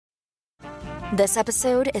This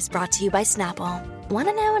episode is brought to you by Snapple. Want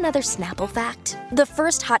to know another Snapple fact? The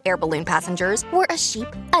first hot air balloon passengers were a sheep,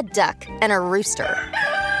 a duck, and a rooster.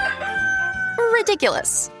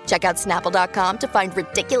 Ridiculous. Check out Snapple.com to find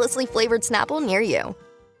ridiculously flavored Snapple near you.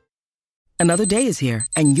 Another day is here,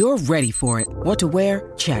 and you're ready for it. What to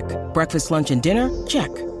wear? Check. Breakfast, lunch, and dinner?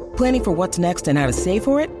 Check. Planning for what's next and how to save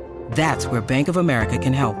for it? That's where Bank of America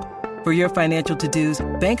can help. For your financial to-dos,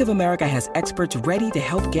 Bank of America has experts ready to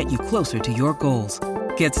help get you closer to your goals.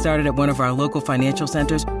 Get started at one of our local financial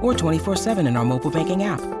centers or 24/7 in our mobile banking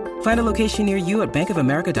app. Find a location near you at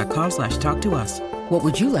bankofamerica.com/talktous. What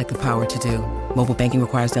would you like the power to do? Mobile banking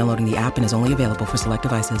requires downloading the app and is only available for select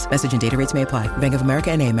devices. Message and data rates may apply. Bank of America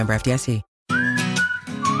N.A., member FDIC.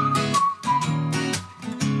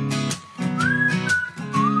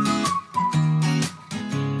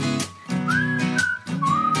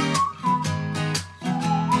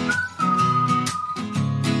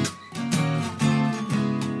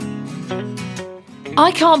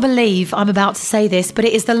 I can't believe I'm about to say this, but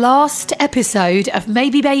it is the last episode of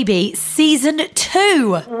Maybe Baby Season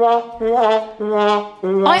 2.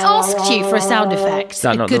 I asked you for a sound effect. Is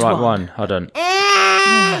that not the right one? Hold on.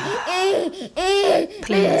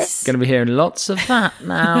 Please. Going to be hearing lots of that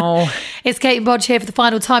now. It's Kate and Bodge here for the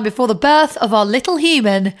final time before the birth of our little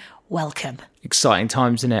human. Welcome. Exciting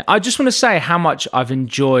times, isn't it? I just want to say how much I've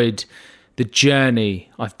enjoyed the journey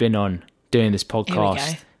I've been on doing this podcast. Here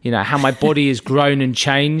we go. You know, how my body has grown and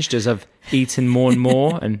changed as I've eaten more and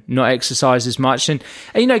more and not exercised as much. And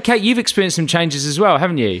you know, Kate, you've experienced some changes as well,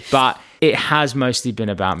 haven't you? But it has mostly been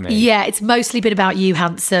about me. Yeah, it's mostly been about you,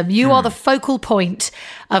 handsome. You are the focal point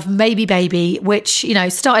of Maybe Baby, which, you know,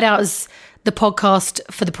 started out as the podcast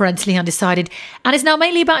for the parentally undecided and is now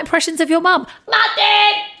mainly about impressions of your mum.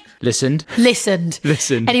 Martin! Listened.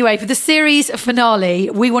 Anyway, for the series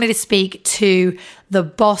finale, we wanted to speak to the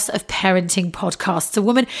boss of parenting podcasts, a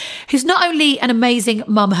woman who's not only an amazing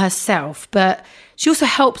mum herself, but she also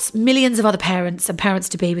helps millions of other parents and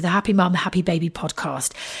parents-to-be with a Happy Mum, Happy Baby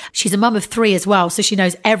podcast. She's a mum of 3 as well, so she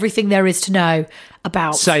knows everything there is to know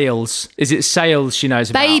about sales. Is it sales she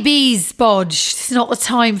knows about? Babies, Bodge. It's not the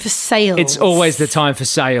time for sales. It's always the time for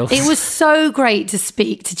sales. It was so great to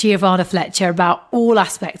speak to Giovanna Fletcher about all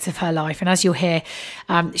aspects of her life. And as you'll hear,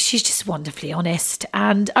 she's just wonderfully honest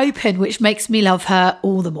and open, which makes me love her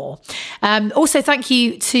all the more. Also, thank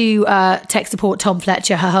you to tech support Tom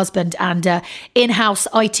Fletcher, her husband, and in-house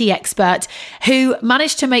IT expert who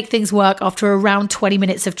managed to make things work after around 20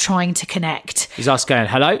 minutes of trying to connect. Is us going,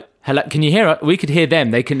 hello? Hello, can you hear us? We could hear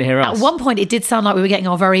them, they couldn't hear us. At one point, it did sound like we were getting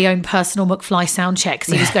our very own personal McFly sound check,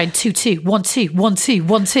 because he was going 2-2, 1-2, 1-2,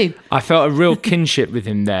 1-2. I felt a real kinship with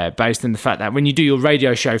him there, based on the fact that when you do your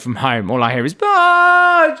radio show from home, all I hear is,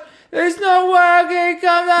 Bodge, it's not working,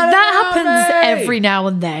 come on. That happens every now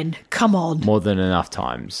and then. Come on. More than enough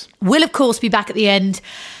times. We'll, of course, be back at the end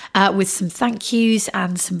with some thank yous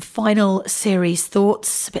and some final series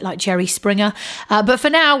thoughts, a bit like Jerry Springer. But for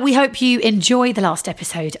now, we hope you enjoy the last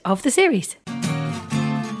episode of the series.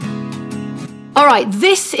 All right,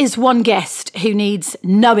 this is one guest who needs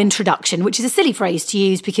no introduction, which is a silly phrase to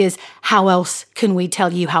use because how else can we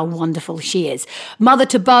tell you how wonderful she is? Mother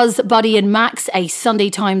to Buzz, Buddy and Max, a Sunday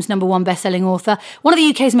Times #1 bestselling author, one of the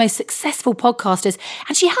UK's most successful podcasters,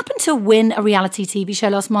 and she happened to win a reality TV show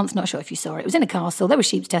last month. Not sure if you saw it. It was in a castle. There were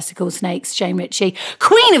sheep's testicles, snakes, Shane Ritchie,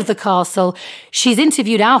 Queen of the Castle. She's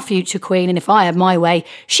interviewed our future Queen, and if I had my way,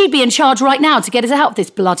 she'd be in charge right now to get us out of this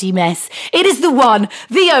bloody mess. It is the one,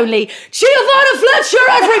 the only, Giovanna Fletcher,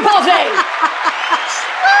 everybody!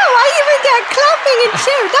 Oh, I even get clapping and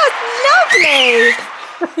cheering. That's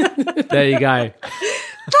lovely. There you go.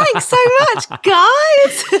 Thanks so much,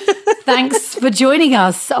 guys. Thanks for joining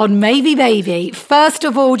us on Maybe Baby. First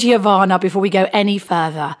of all, Giovanna, before we go any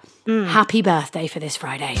further, happy birthday for this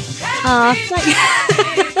Friday. Thanks.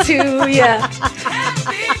 To ya.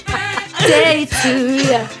 Day to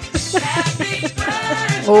ya.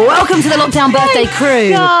 Welcome to the Lockdown Birthday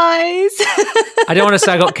crew. Guys. I don't want to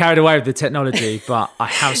say I got carried away with the technology, but I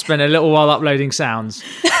have spent a little while uploading sounds.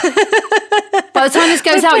 By the time this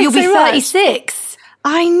goes out, you'll be 36.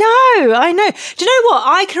 I know. Do you know what?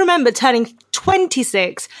 I can remember turning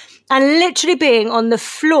 26 and literally being on the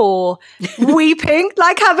floor, weeping,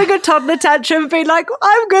 like having a toddler tantrum, being like,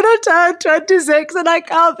 I'm going to turn 26 and I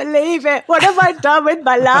can't believe it. What have I done with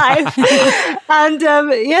my life? And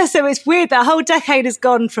so it's weird. That whole decade has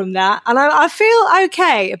gone from that. And I feel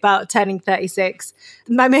okay about turning 36.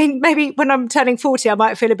 I mean, maybe when I'm turning 40, I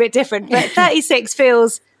might feel a bit different, but 36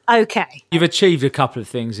 feels okay. You've achieved a couple of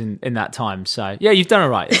things in that time. So, yeah, you've done all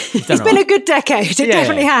right. It's been a good decade. It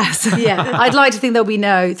definitely has. Yeah, I'd like to think there'll be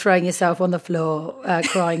no throwing yourself on the floor,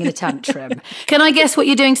 crying in a tantrum. Can I guess what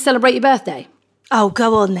you're doing to celebrate your birthday? Oh,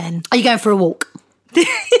 go on then. Are you going for a walk?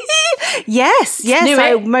 Yes,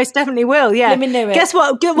 I most definitely will, yeah. Let me know it. Guess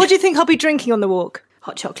what? What do you think I'll be drinking on the walk?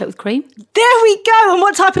 Hot chocolate with cream. There we go. And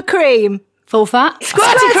what type of cream? Full fat.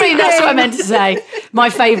 Squirty cream, that's what I meant to say. My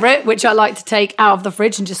favourite, which I like to take out of the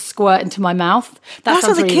fridge and just squirt into my mouth. That's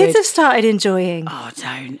what the kids have started enjoying. Oh,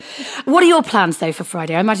 don't. What are your plans, though, for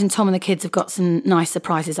Friday? I imagine Tom and the kids have got some nice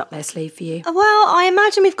surprises up their sleeve for you. Well, I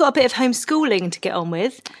imagine we've got a bit of homeschooling to get on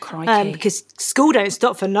with. Crikey. Because school don't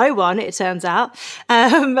stop for no one, it turns out.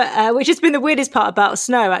 Which has been the weirdest part about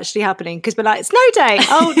snow actually happening. Because we're like, snow day.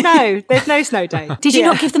 Oh, no, there's no snow day. Did you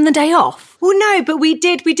not give them the day off? Well, no, but we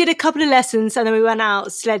did a couple of lessons and then we went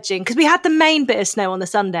out sledging because we had the main bit of snow on the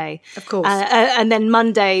Sunday. Of course. And then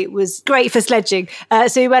Monday was great for sledging.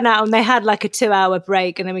 So we went out and they had like a 2-hour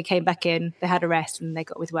break and then we came back in. They had a rest and they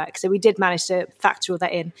got with work. So we did manage to factor all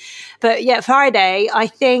that in. But yeah, Friday, I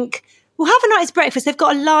think we'll have a nice breakfast. They've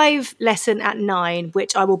got a live lesson at 9,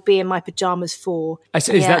 which I will be in my pyjamas for. Is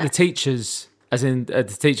that the teachers? As in the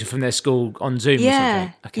teacher from their school on Zoom or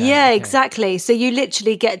something? Okay. Exactly. So you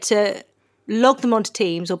literally get to log them onto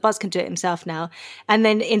Teams, or Buzz can do it himself now. And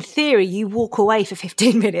then in theory, you walk away for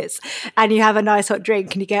 15 minutes and you have a nice hot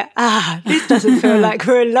drink and you go, this doesn't feel like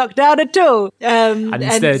we're in lockdown at all. And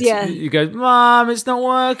instead, you go, Mom, it's not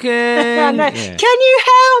working. Can you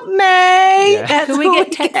help me? Yeah. Can we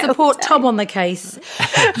get tech support Tom on the case?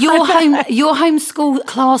 Your homeschool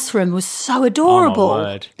classroom was so adorable. Oh, my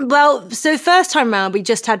word. Well, so first time round, we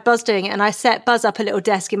just had Buzz doing it and I set Buzz up a little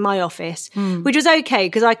desk in my office, which was okay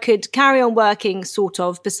because I could carry on working sort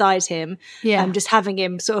of beside him, just having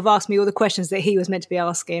him sort of ask me all the questions that he was meant to be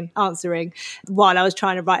answering while I was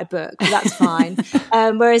trying to write a book. That's fine.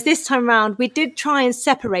 Whereas this time round, we did try and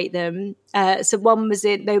separate them. So one was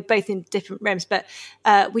they were both in different rooms, but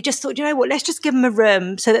we just thought, you know what, let's just give them a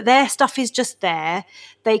room so that their stuff is just there.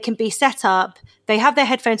 They can be set up. They have their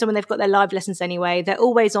headphones on when they've got their live lessons anyway. They're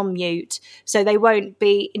always on mute, so they won't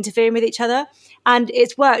be interfering with each other. And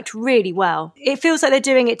it's worked really well. It feels like they're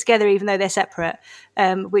doing it together, even though they're separate,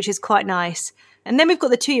 which is quite nice. And then we've got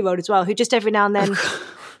the 2-year-old as well, who just every now and then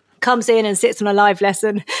comes in and sits on a live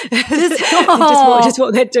lesson and just watches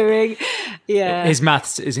what they're doing. Yeah. His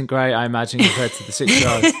maths isn't great, I imagine, compared to the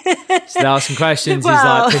 6-year-old. So they ask some questions, he's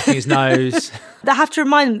like picking his nose. They have to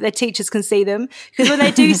remind them that their teachers can see them, because when they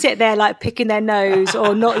do sit there like picking their nose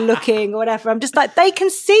or not looking or whatever, I'm just like, they can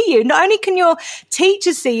see you. Not only can your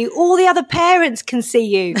teachers see you, all the other parents can see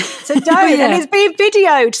you. So don't. And it's being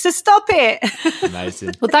videoed, so stop it.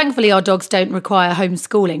 Amazing. Well, thankfully our dogs don't require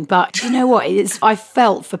homeschooling, but you know what? I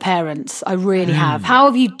felt for parents. I really have. How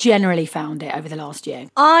have you generally found it over the last year?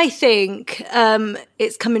 I think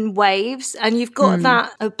it's come in waves, and you've got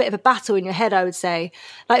that a bit of a battle in your head, I would say.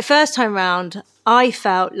 Like first time round, I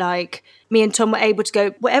felt like me and Tom were able to go,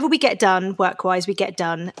 whatever we get done, work-wise, we get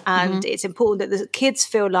done. And it's important that the kids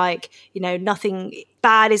feel like, nothing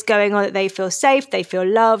bad is going on, that they feel safe, they feel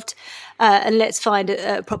loved, and let's find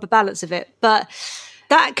a proper balance of it. But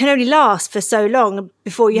that can only last for so long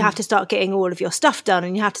before you have to start getting all of your stuff done,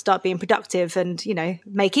 and you have to start being productive and,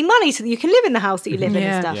 making money so that you can live in the house that you live in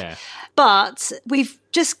and stuff. Yeah. But we've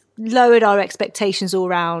just lowered our expectations all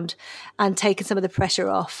round and taken some of the pressure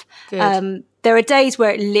off. There are days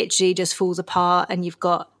where it literally just falls apart, and you've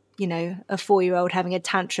got, a 4-year-old having a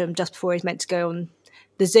tantrum just before he's meant to go on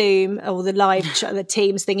the Zoom or the live the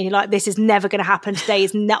Teams thing, and you're like, this is never going to happen. Today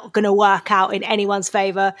is not going to work out in anyone's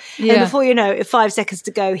favour. Yeah. And before you know it, 5 seconds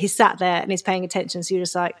to go, he's sat there and he's paying attention. So you're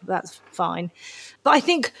just like, that's fine. But I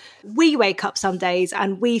think we wake up some days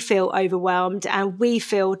and we feel overwhelmed and we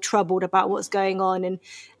feel troubled about what's going on. And,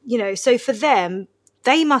 so for them,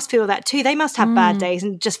 they must feel that too. They must have bad days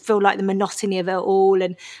and just feel like the monotony of it all,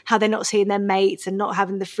 and how they're not seeing their mates and not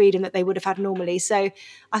having the freedom that they would have had normally. So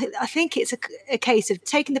I think it's a case of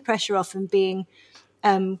taking the pressure off and being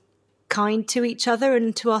kind to each other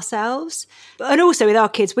and to ourselves. And also with our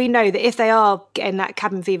kids, we know that if they are getting that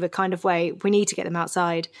cabin fever kind of way, we need to get them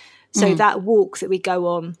outside. So that walk that we go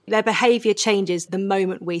on, their behaviour changes the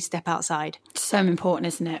moment we step outside. So important,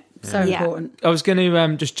 isn't it? So important. I was going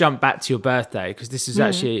to just jump back to your birthday, because this is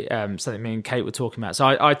actually something me and Kate were talking about. So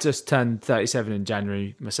I just turned 37 in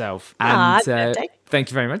January myself. And thank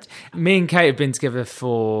you very much. Me and Kate have been together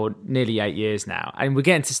for nearly 8 years now. And we're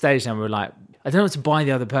getting to the stage now where we're like, I don't know what to buy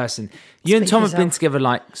the other person. You and Tom have been together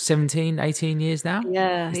like 17, 18 years now?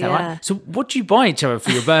 Yeah. Is that right? So what do you buy each other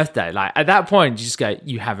for your birthday? Like at that point, you just go,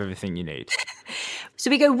 you have everything you need.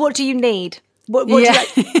 So we go, what do you need? What do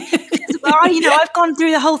you I've gone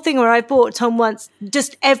through the whole thing where I bought Tom once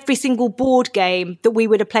just every single board game that we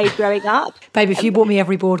would have played growing up. Babe, if you bought me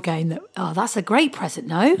every board game, that's a great present,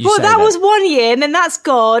 no? Well, that was 1 year and then that's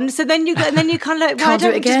gone. So then you kind of like, well, I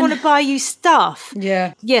don't just want to buy you stuff.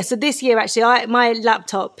 Yeah. Yeah, so this year actually, my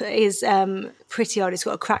laptop is pretty old. It's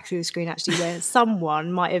got a crack through the screen actually where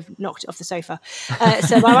someone might have knocked it off the sofa.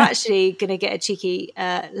 So I'm actually going to get a cheeky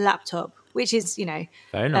laptop, which is,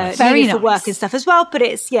 very nice. Very for nice. work and stuff as well. But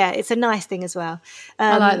it's a nice thing as well.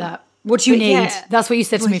 I like that. What do you need? Yeah. That's what you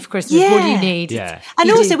said to me for Christmas. Yeah. What do you need? Yeah. And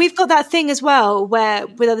also we've got that thing as well where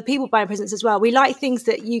with other people buying presents as well, we like things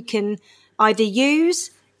that you can either use,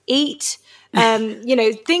 eat,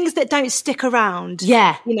 things that don't stick around.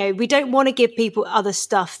 Yeah. We don't want to give people other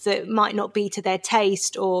stuff that might not be to their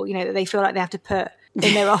taste or, that they feel like they have to put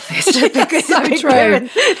in their office. Because so true.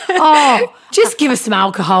 Just give us some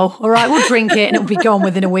alcohol, all right? We'll drink it and it'll be gone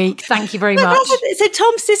within a week. Thank you very much. So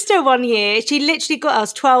Tom's sister one year, she literally got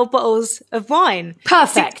us 12 bottles of wine.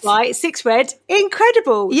 Perfect. 6 white, 6 red.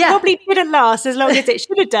 Incredible. Yeah. Probably didn't last as long as it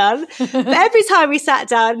should have done. But every time we sat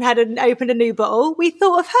down and opened a new bottle, we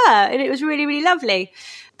thought of her and it was really, really lovely.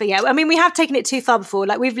 But yeah, I mean, we have taken it too far before.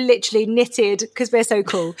 Like we've literally knitted, because we're so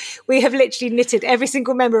cool, we have literally knitted every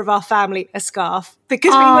single member of our family a scarf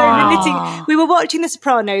because we were watching The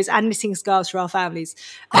Sopranos and knitting scarves for our families.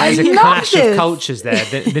 There's a clash of cultures there,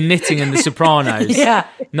 the knitting and the Sopranos. Yeah.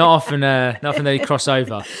 Not often they cross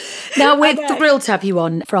over. Now, we're thrilled to have you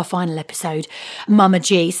on for our final episode, Mama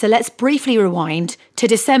G. So let's briefly rewind to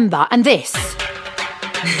December and this.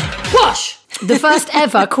 Whoosh! The first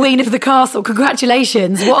ever Queen of the Castle.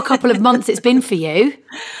 Congratulations. What a couple of months it's been for you.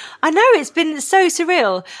 I know, it's been so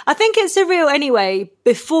surreal. I think it's surreal anyway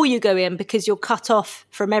before you go in because you're cut off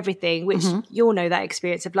from everything, which you all know that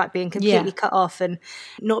experience of like being completely cut off and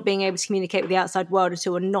not being able to communicate with the outside world at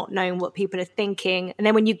all and not knowing what people are thinking. And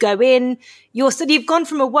then when you go in, you've gone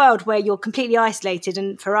from a world where you're completely isolated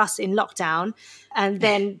and for us in lockdown, and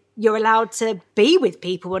then you're allowed to be with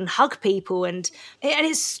people and hug people. And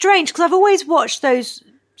it's strange because I've always watched those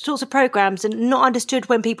sorts of programs and not understood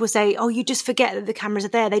when people say, oh, you just forget that the cameras are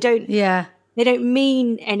there. They don't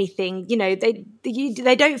mean anything.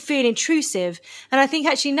 They don't feel intrusive. And I think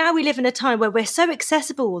actually now we live in a time where we're so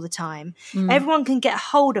accessible all the time. Everyone can get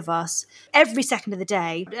hold of us every second of the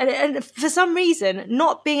day. And for some reason,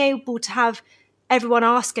 not being able to have everyone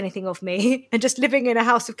ask anything of me and just living in a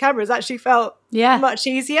house of cameras actually felt much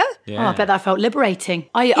easier. Yeah. Oh, I bet that felt liberating.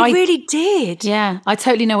 It really did. Yeah, I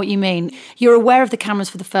totally know what you mean. You're aware of the cameras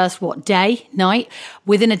for the first, day, night?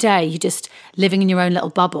 Within a day, you're just living in your own little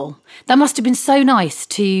bubble. That must have been so nice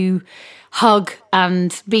to hug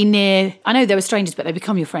and be near. I know they were strangers, but they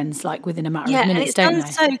become your friends like within a matter of minutes, don't they? Yeah, and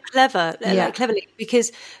it's done so cleverly,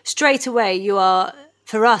 because straight away you are,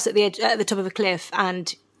 for us, at the top of a cliff,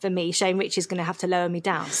 and for me, Shane Rich is going to have to lower me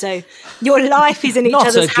down. So your life is in each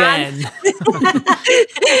other's hands.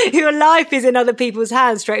 Your life is in other people's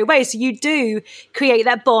hands straight away. So you do create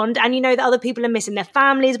that bond, and you know that other people are missing their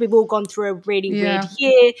families. We've all gone through a really weird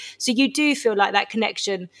year. So you do feel like that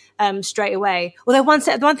connection straight away. Although one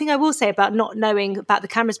thing I will say about not knowing about the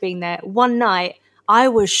cameras being there, one night I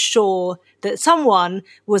was sure that someone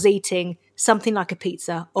was eating something like a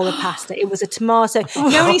pizza or a pasta. It was a tomato. You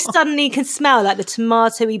know when you suddenly can smell like the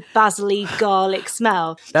tomatoey, basil-y, garlic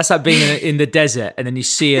smell? That's like being in the desert and then you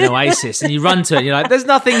see an oasis and you run to it and you're like, there's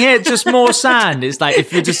nothing here, just more sand. It's like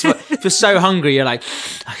if you're so hungry, you're like,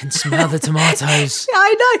 I can smell the tomatoes.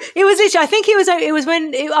 I know. It was literally, I think it was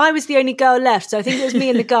when I was the only girl left. So I think it was me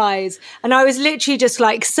and the guys. And I was literally just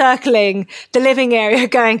like circling the living area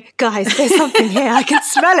going, guys, there's something here. I can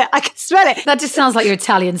smell it. I can smell it. That just sounds like your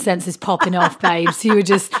Italian sense is popping off, babes. You were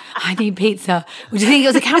just, I need pizza. Would you think it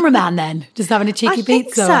was a cameraman then? Just having a cheeky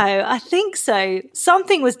pizza? I think so.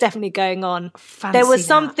 Something was definitely going on. There was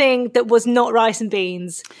something that was not rice and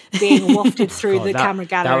beans being wafted through the camera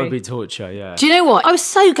gallery. That would be torture, yeah. Do you know what? I was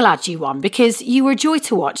so glad you won because you were a joy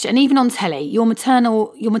to watch. And even on telly, your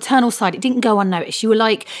maternal side, it didn't go unnoticed. You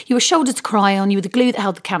were a shoulder to cry on. You were the glue that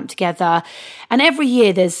held the camp together. And every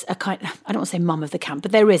year there's a kind, I don't want to say mum of the camp,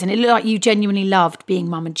 but there is. And it looked like you genuinely loved being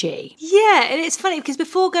Mama G. Yeah, and it's funny because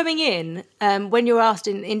before going in, when you're asked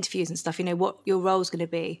in interviews and stuff, what your role's going to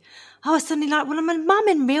be, I was suddenly like, well, I'm a mum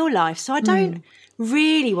in real life, so I don't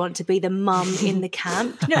really want to be the mum in the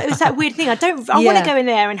camp. It was that weird thing. I want to go in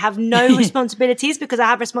there and have no responsibilities because I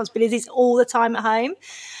have responsibilities all the time at home.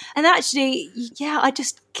 And actually, I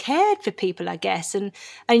just cared for people, I guess. And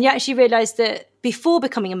you actually realise that before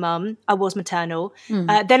becoming a mum, I was maternal.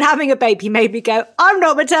 Then having a baby made me go, I'm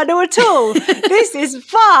not maternal at all. This is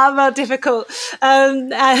far more difficult. So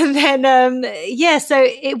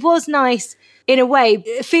it was nice in a way,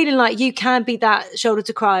 feeling like you can be that shoulder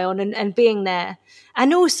to cry on and being there.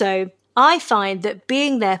 And also, I find that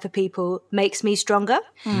being there for people makes me stronger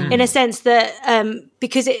in a sense that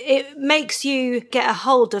because it makes you get a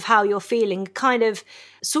hold of how you're feeling, kind of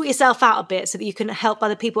sort yourself out a bit so that you can help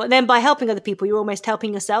other people. And then by helping other people, you're almost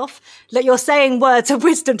helping yourself. Like you're saying words of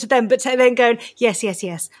wisdom to them, but then going, yes,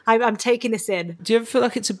 I'm taking this in. Do you ever feel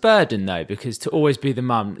like it's a burden though? Because to always be the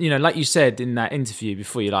mum, you know, like you said in that interview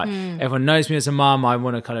before, you're like, everyone knows me as a mum, I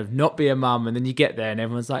want to kind of not be a mum. And then you get there and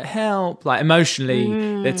everyone's like, help, like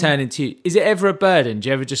emotionally they're turning to you. Is it ever a burden? Do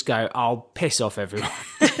you ever just go, I'll piss off everyone?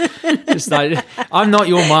 Just like, I'm not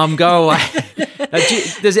your mum, go away. Like,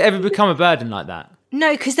 does it ever become a burden like that?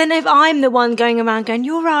 No, because then if I'm the one going around going,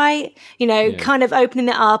 you're right, you know, kind of opening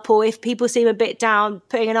it up, or if people seem a bit down,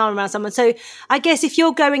 putting an arm around someone. So I guess if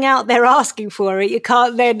you're going out there asking for it, you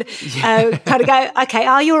can't then kind of go, okay,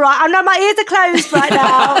 are you all right? Oh, no, my ears are closed right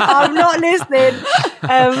now. I'm not listening.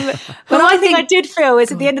 But one thing I did feel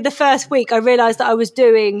is at the end of the first week, I realised that I was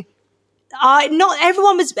doing, not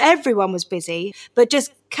everyone was busy, but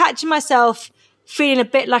just catching myself feeling a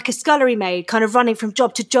bit like a scullery maid, kind of running from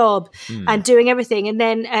job to job and doing everything. And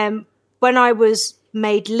then when I was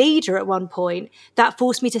made leader at one point, that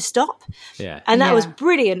forced me to stop. Yeah. And that was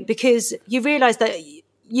brilliant because you realise that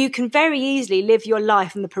you can very easily live your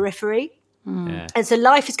life in the periphery. Yeah. And so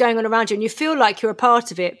life is going on around you and you feel like you're a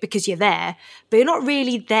part of it because you're there, but you're not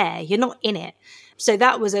really there. You're not in it. So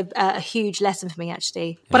that was a huge lesson for me,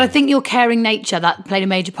 actually. But I think your caring nature, that played a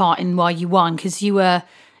major part in why you won, because you were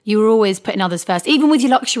always putting others first, even with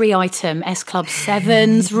your luxury item, S Club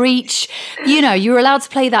 7s, Reach. You know, you were allowed to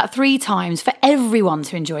play that 3 times for everyone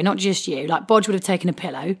to enjoy, not just you. Like Bodge would have taken a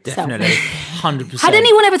pillow. Definitely, 100%. Had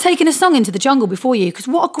anyone ever taken a song into the jungle before you? Because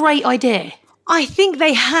what a great idea. I think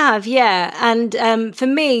they have, yeah. And for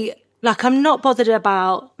me, like I'm not bothered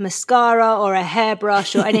about mascara or a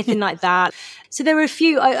hairbrush or anything like that. So there were a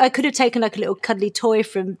few, I could have taken like a little cuddly toy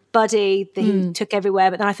from Buddy that he took everywhere,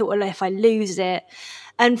 but then I thought, well, if I lose it.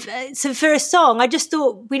 And so for a song, I just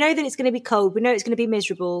thought, we know that it's going to be cold. We know it's going to be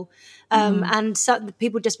miserable. And some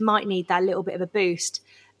people just might need that little bit of a boost.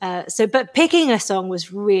 But picking a song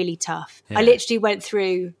was really tough. Yeah. I literally went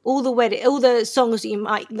through all the songs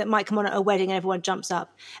that might come on at a wedding and everyone jumps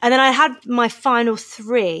up. And then I had my final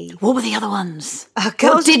 3. What were the other ones?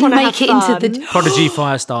 Girls didn't make it into the Prodigy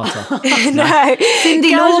Firestarter. No, Cindy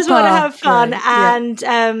Girls Just Want to Have Fun, right.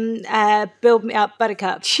 and Build Me Up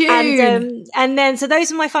Buttercup. Tune. And then so those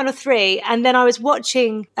were my final 3. And then I was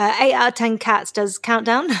watching 8 out of 10 Cats does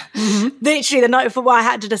Countdown. Literally the night before I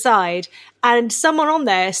had to decide. And someone on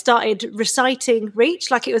there started reciting Reach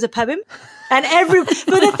like it was a poem. And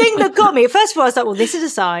but the thing that got me, first of all, I was like, well, this is a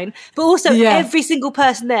sign. But also every single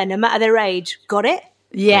person there, no matter their age, got it.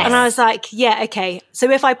 Yes. And I was like, yeah, okay. So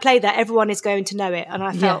if I play that, everyone is going to know it. And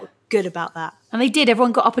I felt good about that. And they did.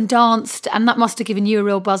 Everyone got up and danced. And that must have given you a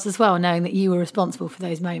real buzz as well, knowing that you were responsible for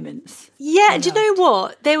those moments. Yeah. Do you know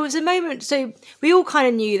what? There was a moment. So we all kind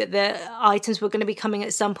of knew that the items were going to be coming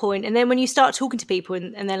at some point. And then when you start talking to people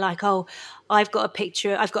and they're like, oh, I've got a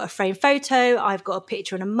picture, I've got a framed photo, I've got a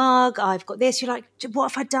picture on a mug, I've got this. You're like,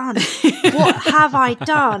 what have I done? What have I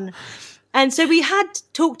done? And so we had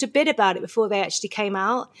talked a bit about it before they actually came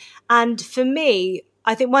out. And for me,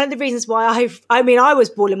 I think one of the reasons why I was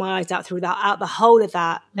bawling my eyes out throughout the whole of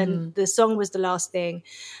that, and the song was the last thing.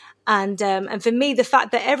 And for me, the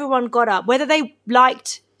fact that everyone got up, whether they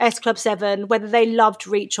liked S Club 7, whether they loved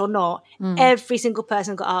Reach or not, every single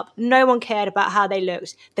person got up. No one cared about how they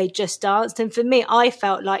looked. They just danced. And for me, I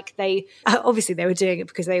felt like obviously they were doing it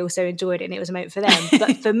because they also enjoyed it and it was a moment for them.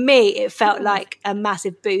 But for me, it felt like a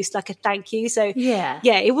massive boost, like a thank you. So yeah,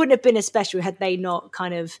 it wouldn't have been as special had they not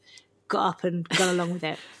kind of got up and gone along with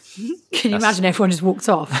it. Can you imagine everyone just walked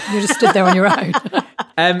off? You just stood there on your own.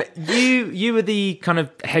 You were the kind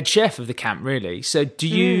of head chef of the camp, really. So do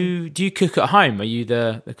you cook at home? Are you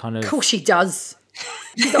the kind of... Of course she does.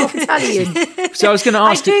 She's half Italian. So I was going to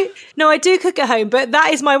ask I do cook at home, but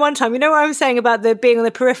that is my one time. You know what I was saying about the being on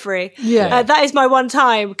the periphery? Yeah. That is my one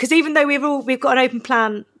time. Because even though we've got an open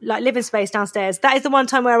plan, like living space downstairs, that is the one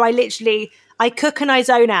time where I cook and I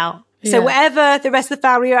zone out. So whatever the rest of the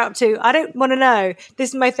family are up to, I don't want to know. This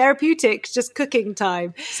is my therapeutic, just cooking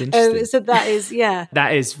time. It's interesting. So that is,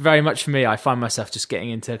 That is very much for me. I find myself just getting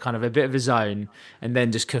into kind of a bit of a zone and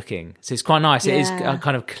then just cooking. So it's quite nice. Yeah. It is a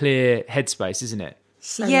kind of clear headspace, isn't it?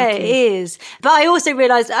 So lucky. It is. But I also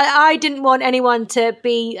realised I didn't want anyone to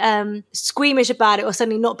be squeamish about it or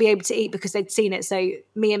suddenly not be able to eat because they'd seen it. So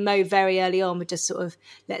me and Mo very early on were just sort of,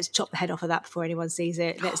 let's chop the head off of that before anyone sees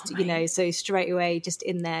it. So straight away just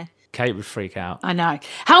in there. Kate would freak out. I know.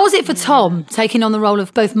 How was it for Tom taking on the role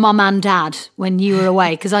of both mum and dad when you were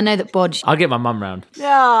away? Because I know that Bodge... I'll get my mum round.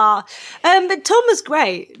 Yeah. But Tom was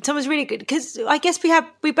great. Tom was really good because I guess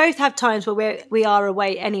we both have times where we are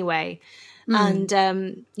away anyway. And,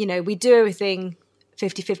 we do everything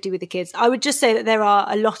 50-50 with the kids. I would just say that there are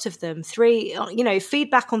a lot of them. 3,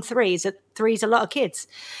 feedback on three's a lot of kids.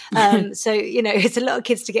 So, it's a lot of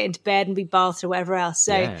kids to get into bed and be bathed or whatever else.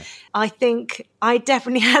 So I think I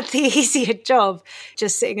definitely had the easier job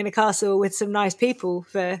just sitting in a castle with some nice people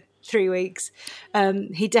for 3 weeks.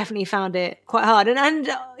 He definitely found it quite hard. And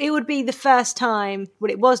it would be the first time,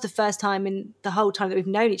 it was the first time in the whole time that we've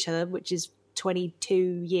known each other, which is 24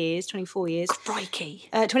 years. Crikey.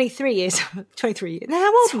 23 years. 23 years.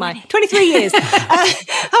 How old am I? 23 years.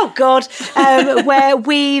 Oh, God. Where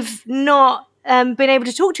we've not been able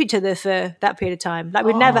to talk to each other for that period of time. Like,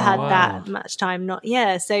 we've never had that much time.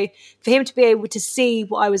 So for him to be able to see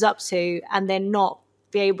what I was up to and then not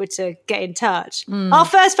be able to get in touch. Our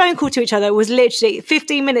first phone call to each other was literally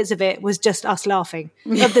 15 minutes of it was just us laughing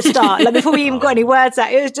at the start. Like, before we even got any words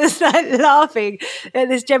out, it was just like laughing at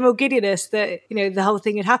this general giddiness that, the whole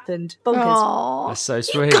thing had happened. Bonkers. Aww. That's so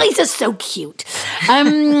sweet. You guys are so cute.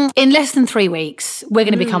 In less than 3 weeks, we're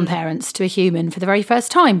going to become parents to a human for the very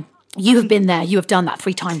first time. You have been there. You have done that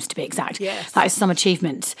 3 times, to be exact. Yes. That is some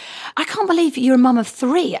achievement. I can't believe you're a mum of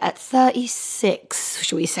 3 at 36,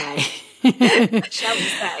 shall we say? Shall we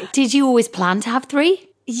say? Did you always plan to have 3?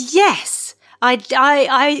 Yes. Yes.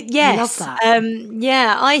 I love that.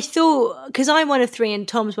 I thought, because I'm one of 3 and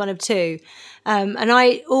Tom's one of 2, and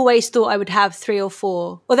I always thought I would have 3 or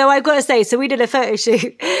 4. Although I've got to say, so we did a photo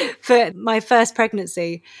shoot for my first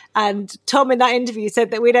pregnancy, and Tom in that interview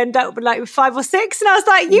said that we'd end up with like 5 or 6, and I was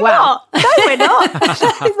like, what? No, we're not.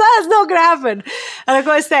 That's not going to happen. And I've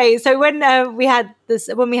got to say, so when we had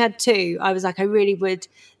 2, I was like, I really would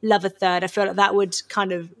love a third. I feel like that would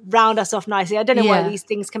kind of round us off nicely. I don't know why these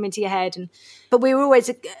things come into your head, but we were always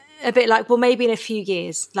a bit like, well, maybe in a few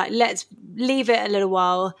years, like, let's leave it a little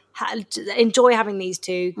while, enjoy having these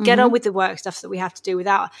 2, get on with the work stuff that we have to do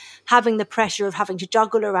without having the pressure of having to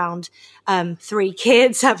juggle around 3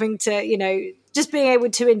 kids, having to, just being able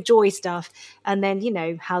to enjoy stuff. And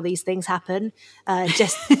then, how these things happen,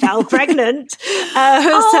 just fell pregnant.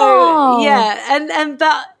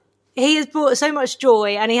 But he has brought so much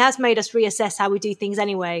joy, and he has made us reassess how we do things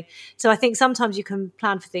anyway. So I think sometimes you can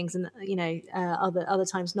plan for things and, other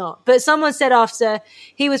times not. But someone said after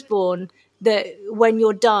he was born that when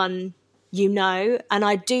you're done, and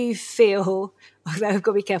I do feel, I've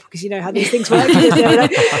got to be careful because you know how these things work.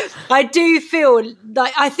 I do feel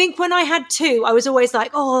like, I think when I had 2, I was always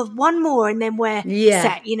like, oh, 1 more and then we're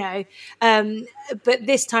set, But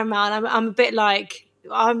this time around, I'm a bit like,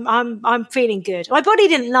 I'm feeling good. My body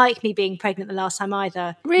didn't like me being pregnant the last time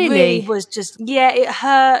either. Really was just, it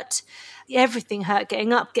hurt. Everything hurt,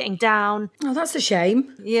 getting up, getting down. Oh, that's a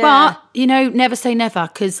shame. Yeah. But, never say never,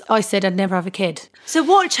 because I said I'd never have a kid. So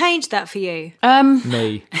what changed that for you?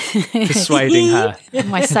 Me. Persuading her.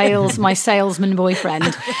 My salesman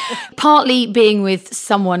boyfriend. Partly being with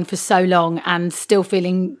someone for so long and still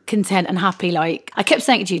feeling content and happy. Like, I kept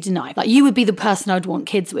saying it to you, didn't I? Like, you would be the person I'd want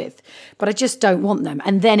kids with, but I just don't want them.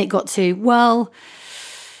 And then it got to,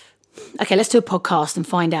 okay, let's do a podcast and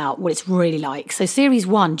find out what it's really like. So series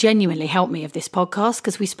 1 genuinely helped me of this podcast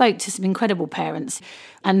because we spoke to some incredible parents.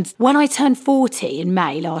 And when I turned 40 in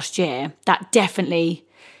May last year, that definitely,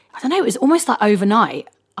 I don't know, it was almost like overnight.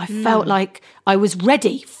 I felt like I was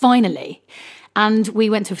ready, finally. And we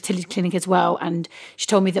went to a fertility clinic as well, and she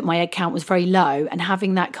told me that my egg count was very low, and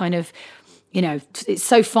having that kind of, it's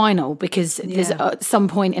so final because there's at some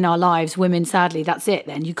point in our lives, women, sadly, that's it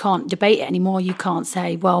then. You can't debate it anymore. You can't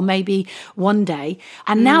say, well, maybe one day.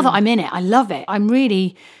 And now that I'm in it, I love it. I'm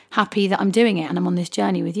really happy that I'm doing it, and I'm on this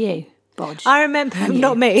journey with you, Bodge. I remember,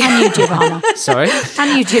 not me. And you, Giovanna. Sorry?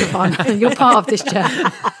 And you, Giovanna. You're part of this journey.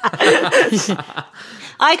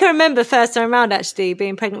 I can remember first time around, actually,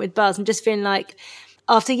 being pregnant with Buzz and just feeling like,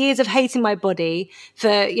 after years of hating my body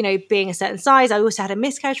for, being a certain size, I also had a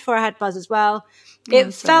miscarriage before I had Buzz as well.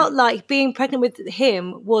 It felt like being pregnant with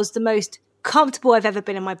him was the most comfortable I've ever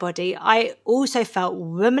been in my body. I also felt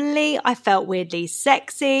womanly. I felt weirdly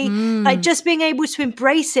sexy. Like, just being able to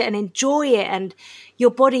embrace it and enjoy it, and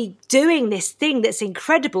your body doing this thing that's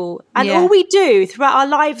incredible. And all we do throughout our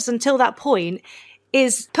lives until that point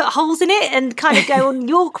is put holes in it and kind of go on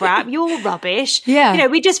your crap, your rubbish. Yeah.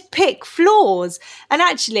 We just pick flaws. And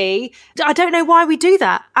actually, I don't know why we do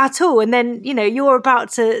that at all. And then, you're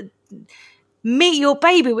about to meet your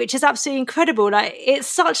baby, which is absolutely incredible. Like, it's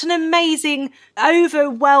such an amazing,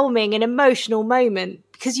 overwhelming and emotional moment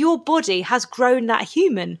because your body has grown that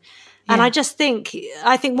human. And I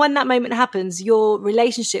think when that moment happens, your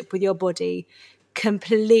relationship with your body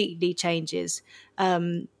completely changes.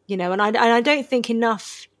 And I don't think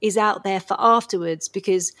enough is out there for afterwards,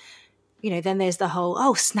 because, then there's the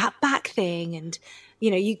whole, snap back thing. And,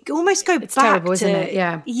 you almost go it's back terrible, to, isn't it?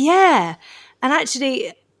 Yeah. Yeah. And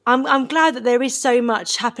actually, I'm glad that there is so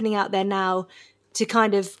much happening out there now to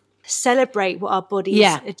kind of celebrate what our bodies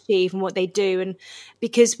achieve and what they do. And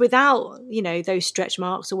because without, those stretch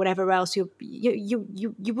marks or whatever else, you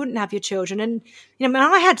wouldn't have your children. And,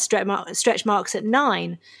 I had stretch marks at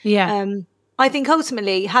 9. Yeah. I think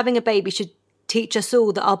ultimately having a baby should teach us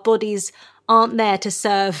all that our bodies aren't there to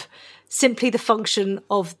serve simply the function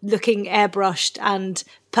of looking airbrushed and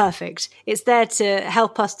perfect. It's there to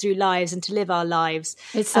help us through lives and to live our lives.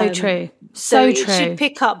 It's so true. So true. It should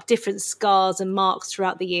pick up different scars and marks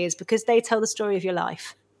throughout the years, because they tell the story of your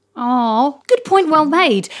life. Oh, good point. Well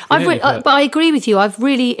made. But I agree with you. I've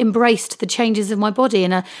really embraced the changes of my body,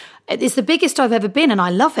 and it's the biggest I've ever been, and I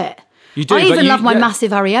love it. You do, I even love my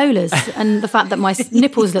massive areolas and the fact that my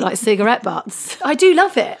nipples look like cigarette butts. I do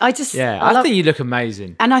love it. I think you look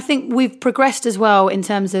amazing. And I think we've progressed as well in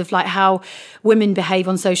terms of like how women behave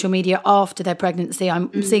on social media after their pregnancy.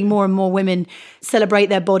 I'm seeing more and more women celebrate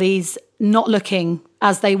their bodies not looking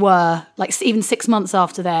as they were, like even 6 months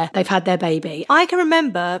after they've had their baby. I can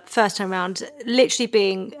remember first time round literally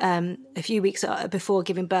being a few weeks before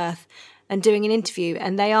giving birth and doing an interview,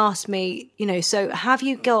 and they asked me, so have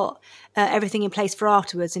you got everything in place for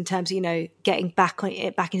afterwards in terms of, getting back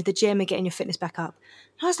into the gym and getting your fitness back up?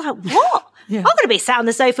 And I was like, what? I'm going to be sat on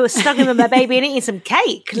the sofa snuggling with my baby and eating some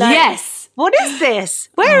cake. Like, yes. What is this?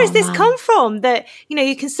 Where has this come from? That,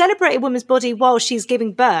 you can celebrate a woman's body while she's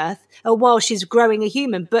giving birth or while she's growing a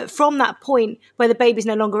human. But from that point where the baby's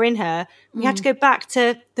no longer in her, we have to go back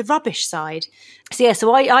to the rubbish side.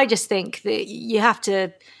 So I just think that you have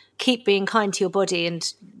to keep being kind to your body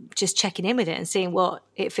and just checking in with it and seeing what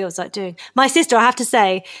it feels like doing. My sister, I have to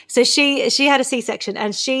say, so she had a C-section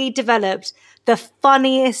and she developed the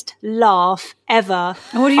funniest laugh ever.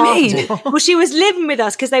 What do you mean? Well, she was living with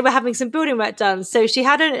us because they were having some building work done. So she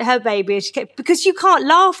had her baby and because you can't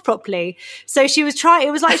laugh properly. So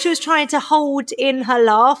it was like she was trying to hold in her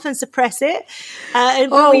laugh and suppress it.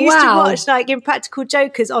 And we used to watch like Impractical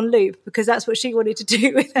Jokers on loop because that's what she wanted to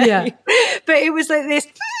do with her. Yeah. But it was like this...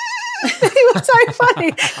 It was so funny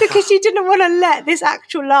because she didn't want to let this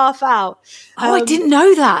actual laugh out. I didn't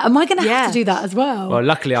know that. Am I going to have to do that as well? Well,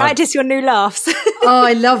 luckily practice your new laughs. Oh,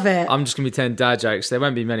 I love it. I'm just going to be telling dad jokes. There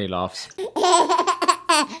won't be many laughs.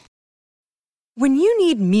 When you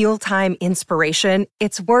need mealtime inspiration,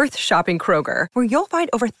 it's worth shopping Kroger, where you'll find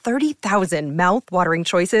over 30,000 mouth-watering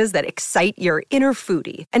choices that excite your inner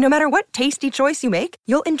foodie. And no matter what tasty choice you make,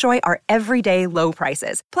 you'll enjoy our everyday low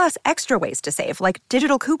prices, plus extra ways to save, like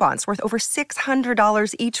digital coupons worth over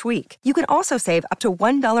 $600 each week. You can also save up to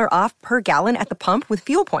 $1 off per gallon at the pump with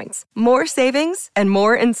fuel points. More savings and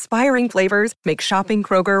more inspiring flavors make shopping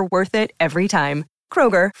Kroger worth it every time.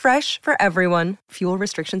 Kroger, fresh for everyone. Fuel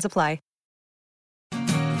restrictions apply.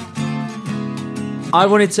 I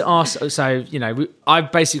wanted to ask, I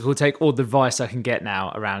basically will take all the advice I can get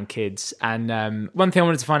now around kids. And one thing I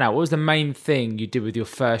wanted to find out, what was the main thing you did with your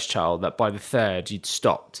first child that by the third you'd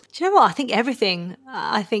stopped? Do you know what? I think everything.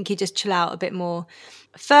 I think you just chill out a bit more.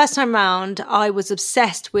 First time round, I was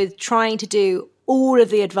obsessed with trying to do all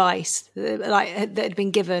of the advice that had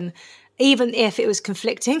been given, even if it was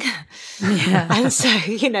conflicting. Yeah. And so,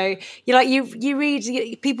 you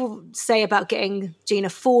read, people say about getting Gina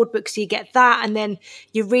Ford books, you get that, and then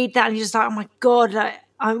you read that and you're just like, oh my God,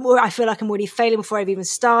 I feel like I'm already failing before I've even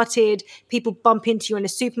started. People bump into you in a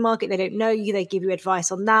supermarket, they don't know you, they give you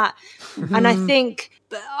advice on that. Mm-hmm. And I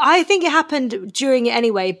think it happened during it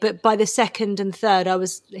anyway, but by the second and third, I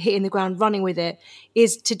was hitting the ground running with it,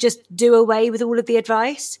 is to just do away with all of the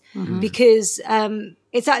advice, because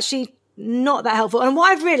it's actually not that helpful. And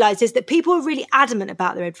what I've realized is that people are really adamant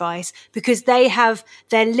about their advice because they have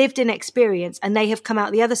their lived in experience and they have come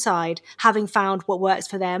out the other side having found what works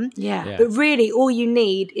for them. Yeah. But really all you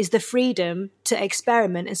need is the freedom to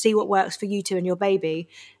experiment and see what works for you two and your baby.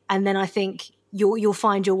 And then I think you'll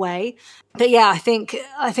find your way. But yeah, I think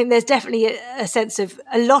there's definitely a sense of,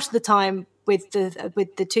 a lot of the time with the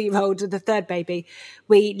 2-year-old or the third baby,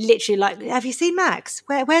 we literally like, have you seen Max?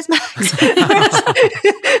 Where's Max?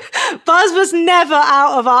 Buzz was never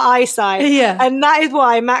out of our eyesight. Yeah. And that is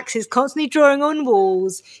why Max is constantly drawing on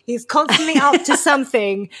walls. He's constantly up to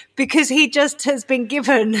something because he just has been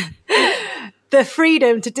given the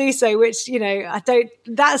freedom to do so, which,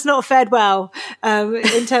 that's not fared well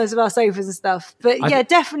in terms of our sofas and stuff. But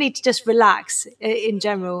definitely to just relax in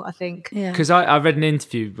general, I think. Because I read an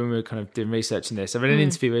interview when we were kind of doing research in this. I read an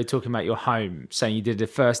interview where you were talking about your home, saying you did a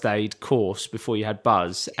first aid course before you had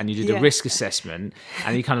Buzz, and you did a risk assessment,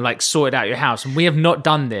 and you kind of like sorted out your house. And we have not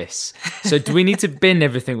done this. So do we need to bin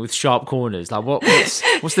everything with sharp corners? Like what's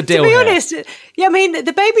the deal? To be honest,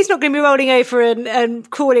 the baby's not going to be rolling over and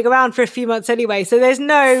crawling around for a few months anyway. So there's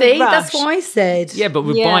no rush. That's what I said. Yeah, but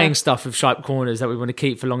we're buying stuff with sharp corners that we want to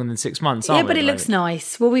keep for longer than 6 months, aren't we? Yeah, but it looks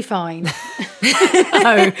nice. We'll be fine. We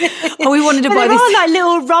wanted to buy there this. There are like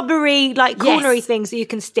little rubbery, like cornery things that you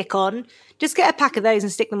can stick on. Just get a pack of those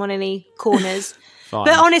and stick them on any corners. Fine.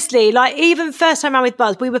 But honestly, like even first time around with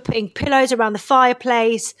Buzz, we were putting pillows around the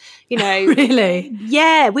fireplace, Really?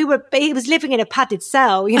 Yeah, he was living in a padded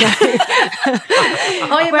cell,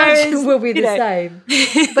 I imagine we'll be the same.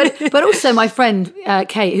 But also my friend,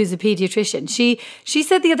 Kate, who's a paediatrician, she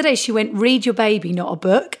said the other day, she went, read your baby, not a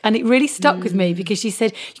book. And it really stuck with me because she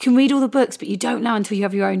said, you can read all the books, but you don't know until you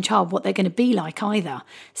have your own child what they're going to be like either.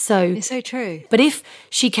 So it's so true. But if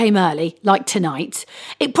she came early, like tonight,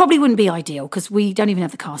 it probably wouldn't be ideal because we don't even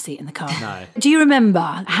have the car seat in the car. No. Do you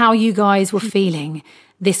remember how you guys were feeling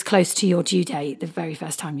this close to your due date, the very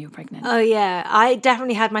first time you were pregnant? Oh, yeah. I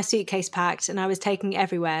definitely had my suitcase packed and I was taking it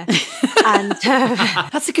everywhere. And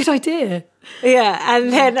that's a good idea. Yeah,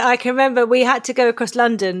 and then I can remember we had to go across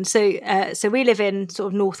London. So we live in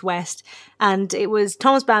sort of northwest, and it was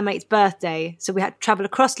Tom's bandmate's birthday. So we had to travel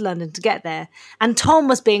across London to get there. And Tom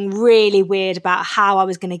was being really weird about how I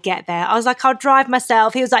was going to get there. I was like, I'll drive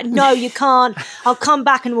myself. He was like, no, you can't. I'll come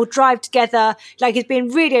back and we'll drive together. Like, he's been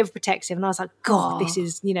really overprotective. And I was like, God, this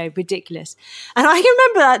is, ridiculous. And I can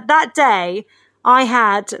remember that day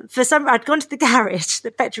I'd gone to the garage,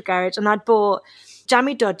 the petrol garage, and I'd bought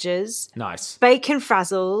jammy Dodgers, nice, bacon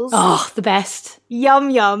frazzles, the best,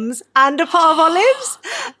 yums, and a pot of olives.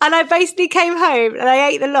 And I basically came home and I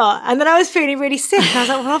ate the lot. And then I was feeling really sick. And I was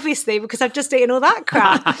like, well, obviously, because I've just eaten all that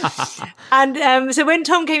crap. And so when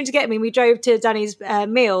Tom came to get me, we drove to Danny's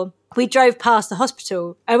meal. We drove past the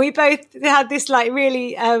hospital and we both had this like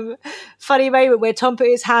really funny moment where Tom put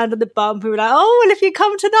his hand on the bump. We were like, oh, well, if you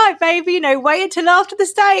come tonight, baby, wait until after the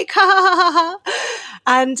steak.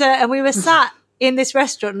 And we were sat in this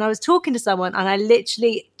restaurant and I was talking to someone and I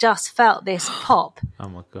literally just felt this pop. Oh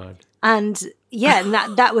my God. And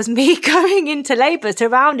that was me going into labour,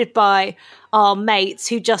 surrounded by our mates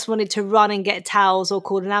who just wanted to run and get towels or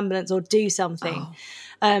call an ambulance or do something.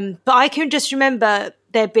 But I can just remember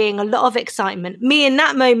there being a lot of excitement. Me in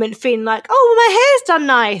that moment feeling like, oh, my hair's done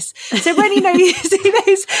nice. So when, you see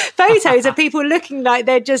those photos of people looking like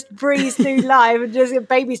they're just breezed through life and just a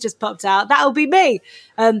baby's just popped out, that'll be me.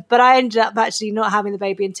 But I ended up actually not having the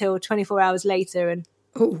baby until 24 hours later. And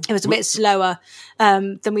it was a bit slower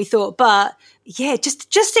than we thought. But yeah,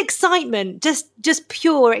 just excitement, just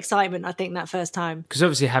pure excitement, I think, that first time. Because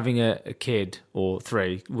obviously having a kid or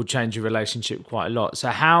three would change your relationship quite a lot. So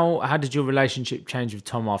how did your relationship change with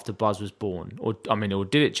Tom after Buzz was born? Or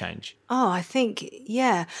did it change? Oh, I think,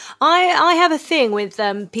 yeah. I have a thing with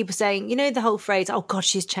people saying, the whole phrase, oh God,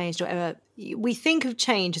 she's changed or whatever. We think of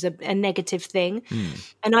change as a negative thing.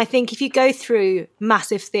 And I think if you go through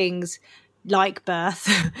massive things like birth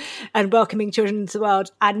and welcoming children into the world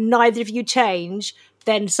and neither of you change,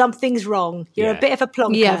 then something's wrong. You're a bit of a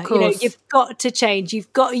plonker. Yeah, of course. You've got to change.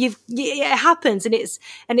 It happens and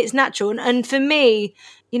it's natural. And for me,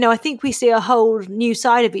 I think we see a whole new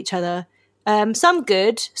side of each other. Some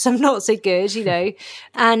good, some not so good,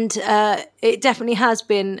 and it definitely has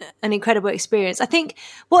been an incredible experience. I think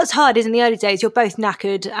what's hard is in the early days, you're both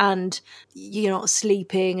knackered and you're not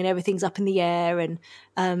sleeping and everything's up in the air. And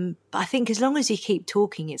but I think as long as you keep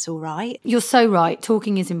talking, it's all right. You're so right.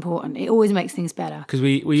 Talking is important. It always makes things better. Because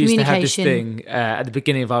we used to have this thing at the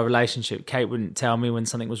beginning of our relationship. Kate wouldn't tell me when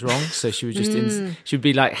something was wrong, so she would just she would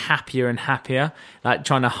be like happier and happier, like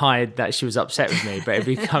trying to hide that she was upset with me, but it'd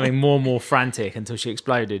be becoming more and more frantic until she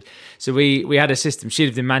exploded. So we had a system. She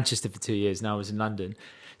lived in Manchester for 2 years, and I was in London.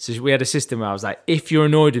 So we had a system where I was like, if you're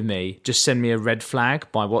annoyed with me, just send me a red flag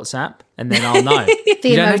by WhatsApp and then I'll know.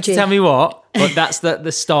 You don't have to tell me what, but that's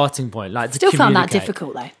the starting point. Like, still found that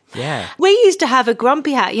difficult though. Yeah. We used to have a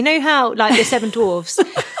grumpy hat. You know how, like, the Seven Dwarfs?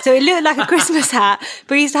 So it looked like a Christmas hat,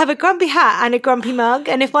 but we used to have a grumpy hat and a grumpy mug.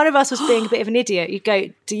 And if one of us was being a bit of an idiot, you'd go,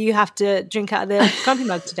 do you have to drink out of the grumpy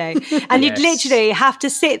mug today? And you'd literally have to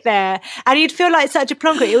sit there and you'd feel like such a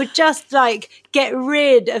plonker. It would just, like, get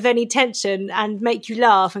rid of any tension and make you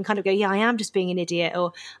laugh and kind of go, yeah, I am just being an idiot,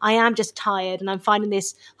 or I am just tired and I'm finding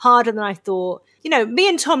this harder than I thought. me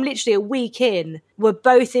and Tom literally a week in were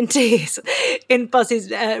both in tears in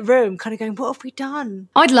Buzz's room, kind of going, what have we done?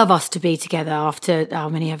 I'd love us to be together after how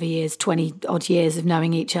many ever years, 20 odd years of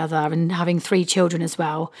knowing each other and having 3 children as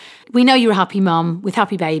well. We know you're a happy mum with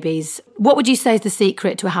happy babies. What would you say is the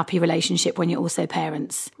secret to a happy relationship when you're also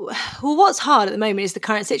parents? Well, what's hard at the moment is the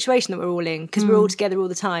current situation that we're all in, because we're all together all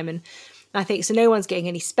the time. And I think so no one's getting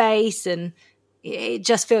any space, and it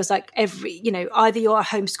just feels like either you're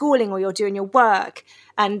homeschooling or you're doing your work.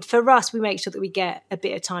 And for us, we make sure that we get a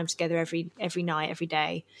bit of time together every night, every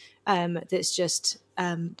day. That's just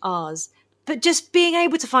ours. But just being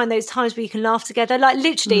able to find those times where you can laugh together, like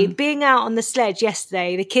literally being out on the sledge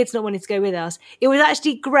yesterday, the kids not wanting to go with us. It was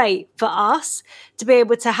actually great for us to be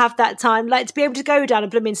able to have that time, like to be able to go down a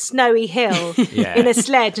blooming snowy hill in a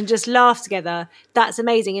sledge and just laugh together. That's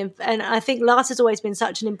amazing. And I think laughter has always been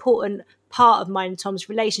such an important part of mine and Tom's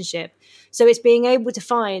relationship. So it's being able to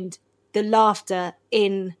find the laughter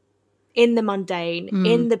in the mundane,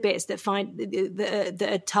 in the bits that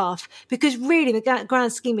are tough. Because really, in the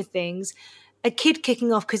grand scheme of things, a kid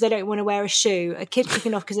kicking off because they don't want to wear a shoe, a kid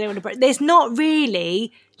kicking off because they don't want to break, there's not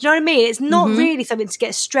really, do you know what I mean? It's not really something to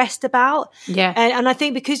get stressed about. Yeah. And I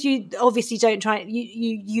think because you obviously don't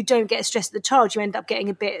you don't get stressed at the child, you end up getting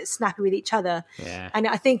a bit snappy with each other. Yeah. And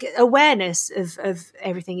I think awareness of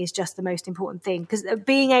everything is just the most important thing, because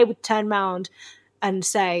being able to turn around and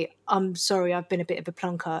say, I'm sorry, I've been a bit of a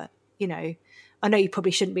plonker. I know you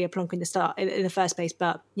probably shouldn't be a plonker in the first place,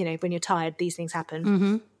 but when you're tired, these things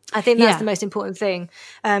happen. I think that's the most important thing.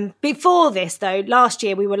 Before this, though, last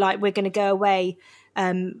year we were like, we're going to go away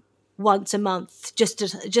once a month,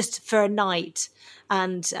 just for a night,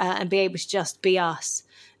 and be able to just be us.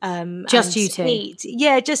 Just you two? Eat.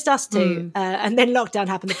 Yeah, just us two. And then lockdown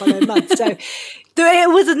happened the following month. So it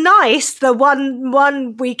was nice, the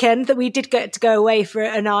one weekend that we did get to go away for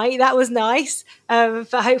a night. That was nice.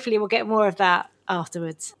 But hopefully we'll get more of that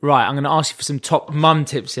afterwards. Right, I'm going to ask you for some top mum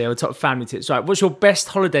tips here, or top family tips. Right, what's your best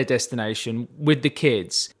holiday destination with the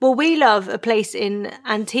kids? Well, we love a place in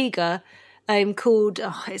Antigua called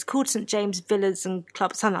St. James Villas and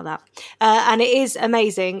Club, something like that. And it is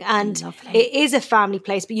amazing. And Lovely. It is a family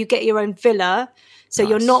place, but you get your own villa. So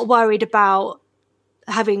you're not worried about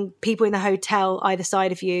having people in the hotel either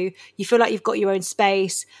side of you. You feel like you've got your own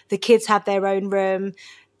space. The kids have their own room.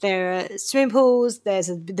 There are swimming pools. There's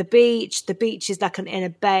the beach. The beach is like in a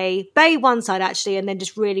bay one side actually, and then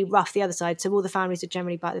just really rough the other side. So all the families are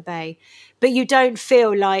generally by the bay, but you don't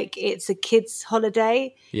feel like it's a kids'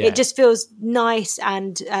 holiday. Yeah. It just feels nice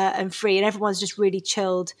and free, and everyone's just really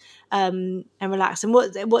chilled and relaxed. And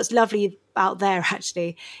what's lovely about there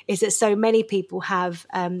actually is that so many people have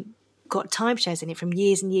got timeshares in it from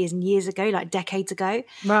years and years and years ago, like decades ago.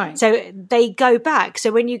 Right. So they go back.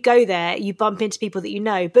 So when you go there, you bump into people that you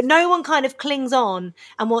know, but no one kind of clings on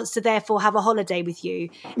and wants to therefore have a holiday with you.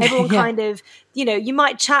 Everyone kind of, you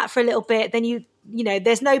might chat for a little bit, then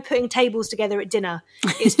there's no putting tables together at dinner.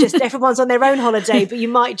 It's just everyone's on their own holiday, but you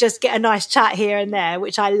might just get a nice chat here and there,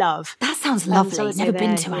 which I love. That sounds lovely. Never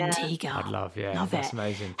been to Antigua. I'd love that's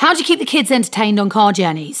amazing. How do you keep the kids entertained on car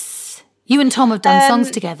journeys? You and Tom have done songs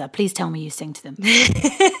together. Please tell me you sing to them.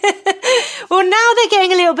 Well, now they're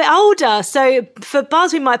getting a little bit older. So for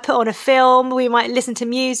Buzz, we might put on a film. We might listen to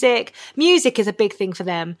music. Music is a big thing for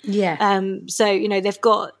them. Yeah. So, they've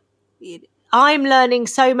got... I'm learning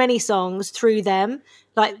so many songs through them.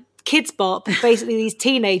 Like Kids Bop, basically these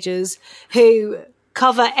teenagers who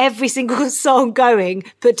cover every single song going,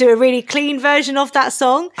 but do a really clean version of that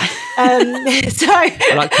song.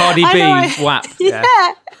 Like Cardi B, WAP.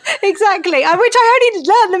 Yeah, exactly. Which I only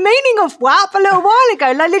learned the meaning of WAP a little while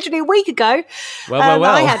ago, like literally a week ago. Well.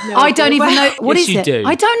 I don't even know. What is it? Do.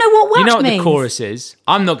 I don't know what WAP means. You know what the chorus is?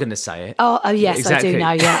 I'm not going to say it. Oh yes, exactly. I do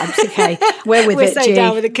know. Yeah, I'm okay. We're so G.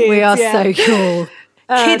 down with the kids. We are so cool.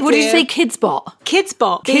 What did you say? Kids Bop? Kids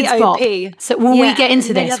Bop. Kids Bop. So will we get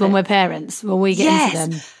into this when we're parents? Will we get into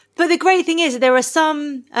them? But the great thing is that there are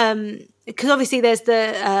some, because obviously there's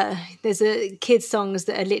the kids songs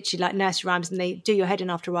that are literally like nursery rhymes and they do your head in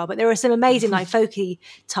after a while. But there are some amazing like folky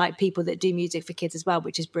type people that do music for kids as well,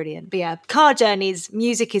 which is brilliant. But yeah, car journeys,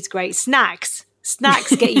 music is great. Snacks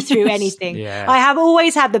get you through anything. Yeah. I have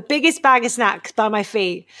always had the biggest bag of snacks by my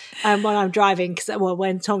feet when I'm driving,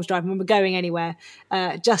 when Tom's driving, when we're going anywhere,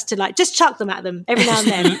 just chuck them at them every now and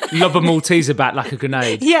then. Lob a Malteser back like a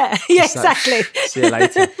grenade. Yeah, exactly. See you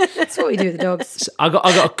later. That's what we do with the dogs. So I got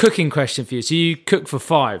a cooking question for you. So you cook for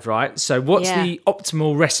 5, right? So what's the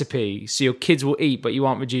optimal recipe so your kids will eat, but you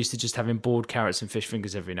aren't reduced to just having boiled carrots and fish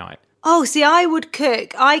fingers every night? Oh, see, I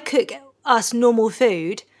cook us normal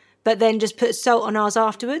food, but then just put salt on ours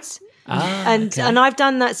afterwards. And I've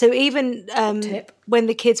done that. So even when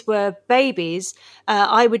the kids were babies,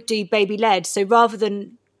 I would do baby led. So rather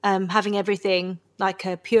than having everything like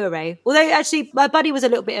a puree, although actually my buddy was a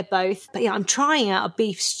little bit of both. But yeah, I'm trying out a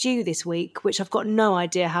beef stew this week, which I've got no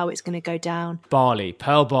idea how it's going to go down. Barley,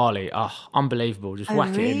 pearl barley. Oh, unbelievable. Just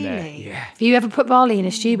whack it in there. Yeah. Have you ever put barley in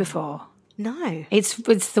a stew before? No. It's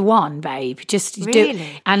the one, babe. Just really? Do.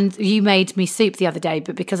 And you made me soup the other day,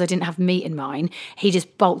 but because I didn't have meat in mine, he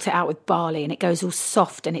just bulked it out with barley and it goes all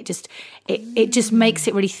soft and it just makes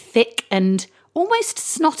it really thick and almost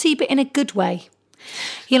snotty, but in a good way.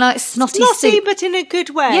 You like snotty soup, but in a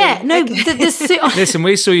good way. Yeah, no. Listen,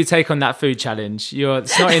 we saw you take on that food challenge.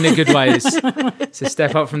 It's not in a good way. So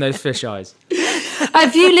step up from those fish eyes. A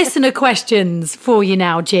few listener questions for you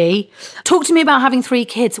now, G. Talk to me about having 3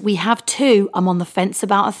 kids. We have 2. I'm on the fence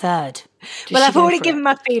about a third. Well, I've already given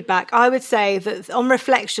my feedback. I would say that on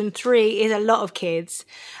reflection, 3 is a lot of kids.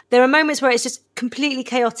 There are moments where it's just completely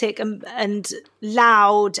chaotic and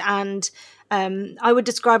loud and I would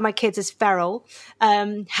describe my kids as feral.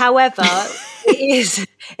 However, it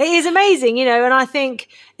is amazing, and I think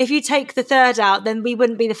if you take the third out, then we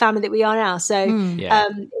wouldn't be the family that we are now. So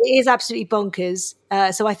it is absolutely bonkers.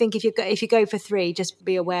 So I think if you go for 3, just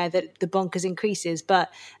be aware that the bonkers increases.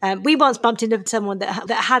 But we once bumped into someone that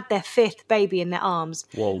had their 5th baby in their arms.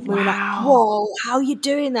 Whoa. We were like, whoa, how are you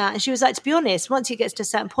doing that? And she was like, to be honest, once it gets to a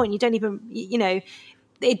certain point, you don't even,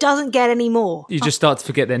 it doesn't get any more. You just start to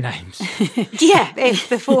forget their names. Yeah, if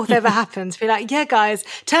the 4th ever happens, be like, yeah, guys,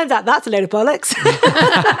 turns out that's a load of bollocks.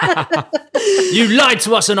 You lied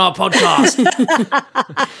to us on our podcast.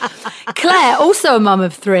 Claire, also a mum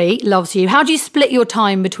of 3, loves you. How do you split your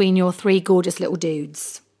time between your 3 gorgeous little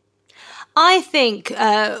dudes? I think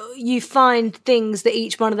you find things that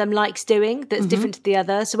each one of them likes doing that's different to the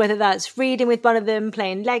other. So whether that's reading with one of them,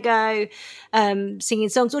 playing Lego, singing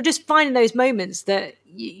songs, or just finding those moments that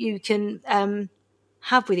you can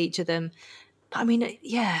have with each of them. But I mean,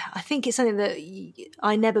 I think it's something that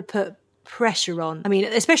I never put pressure on. I mean,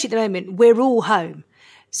 especially at the moment, we're all home.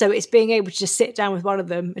 So it's being able to just sit down with one of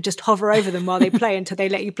them and just hover over them while they play until they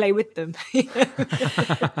let you play with them.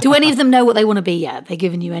 Do any of them know what they want to be yet? Have they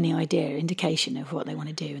given you any indication of what they want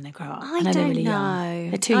to do when they grow up? I know they're really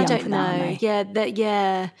young. They're too young for that, aren't they?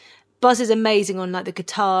 Yeah. Buzz is amazing on like the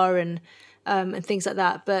guitar and things like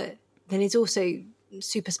that, but then he's also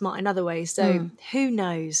super smart in other ways. So who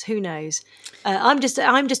knows? I'm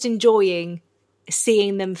just enjoying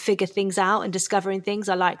seeing them figure things out and discovering things.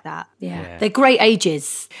 I like that. Yeah. They're great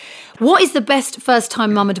ages. What is the best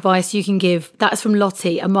first-time mum advice you can give? That's from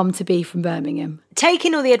Lottie, a mum-to-be from Birmingham. Take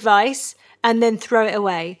in all the advice and then throw it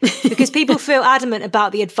away, because people feel adamant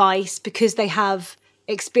about the advice because they have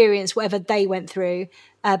experienced whatever they went through,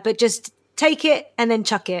 but just take it and then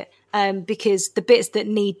chuck it. Because the bits that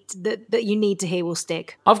you need to hear will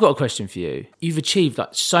stick. I've got a question for you. You've achieved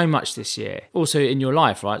so much this year, also in your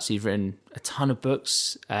life, right? So you've written a ton of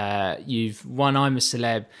books. You've won I'm a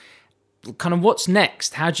Celeb. Kind of what's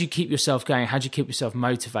next? How do you keep yourself going? How do you keep yourself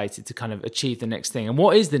motivated to kind of achieve the next thing? And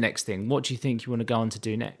what is the next thing? What do you think you want to go on to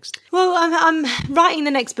do next? Well, I'm writing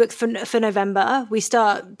the next book for November. We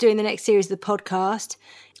start doing the next series of the podcast.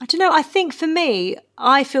 I don't know. I think for me,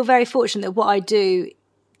 I feel very fortunate that what I do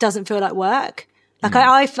doesn't feel like work. Like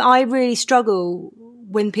I really struggle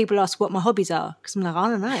when people ask what my hobbies are, because I'm like, I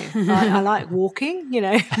don't know. I like walking,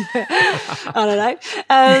 I don't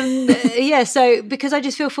know. So because I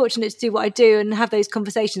just feel fortunate to do what I do and have those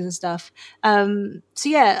conversations and stuff. I mean,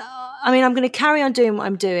 I'm going to carry on doing what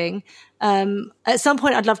I'm doing. At some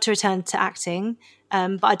point, I'd love to return to acting,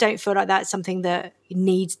 but I don't feel like that's something that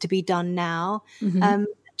needs to be done now.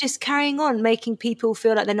 Just carrying on, making people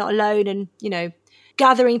feel like they're not alone and,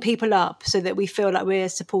 gathering people up so that we feel like we're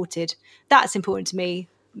supported. That's important to me.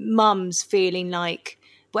 Mums feeling like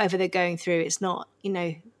whatever they're going through, it's not,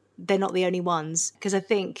 they're not the only ones. Because I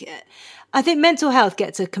think mental health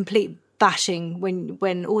gets a complete bashing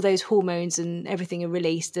when all those hormones and everything are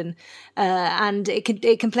released, and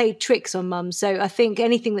it can play tricks on mums. So I think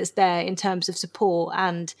anything that's there in terms of support,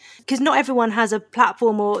 and because not everyone has a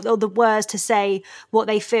platform or the words to say what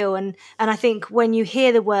they feel, and I think when you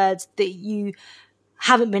hear the words that you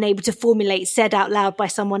haven't been able to formulate said out loud by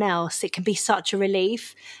someone else, it can be such a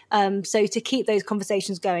relief. So to keep those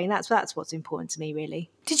conversations going, that's what's important to me, really.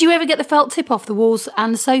 Did you ever get the felt tip off the walls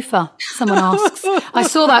and the sofa? Someone asks. I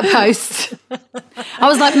saw that post. I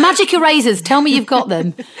was like, magic erasers, tell me you've got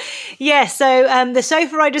them. Yeah, so the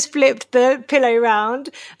sofa, I just flipped the pillow round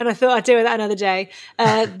and I thought I'd do that another day.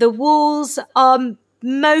 The walls are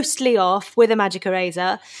mostly off with a magic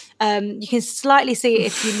eraser. You can slightly see it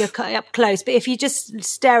if you look up close, but if you just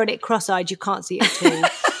stare at it cross-eyed, you can't see it at all.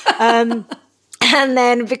 And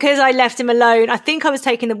then because I left him alone, I think I was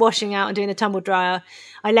taking the washing out and doing the tumble dryer.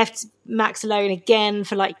 I left Max alone again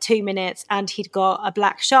for like 2 minutes, and he'd got a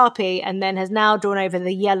black Sharpie and then has now drawn over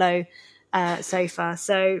the yellow sofa.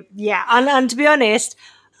 So yeah, and to be honest,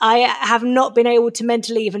 I have not been able to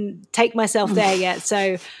mentally even take myself there yet.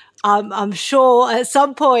 So I'm sure at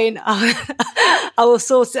some point I will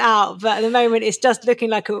sort it out. But at the moment, it's just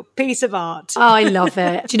looking like a piece of art. Oh, I love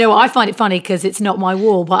it. Do you know what? I find it funny because it's not my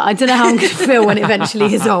wall, but I don't know how I'm going to feel when it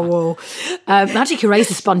eventually is our wall. Magic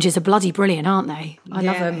eraser sponges are bloody brilliant, aren't they? I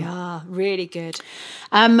love them. They are really good.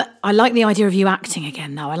 I like the idea of you acting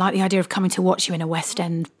again, though. I like the idea of coming to watch you in a West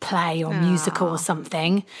End play or musical or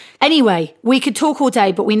something. Anyway, we could talk all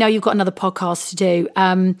day, but we know you've got another podcast to do.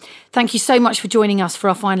 Thank you so much for joining us for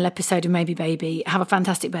our final episode of Maybe Baby. Have a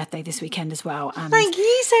fantastic birthday this weekend as well. And thank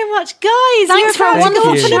you so much, guys. Thanks for a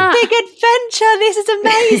wonderful chat. A big adventure. This is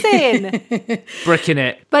amazing. Bricking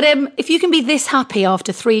it. But if you can be this happy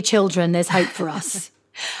after 3 children, there's hope for us.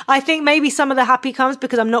 I think maybe some of the happy comes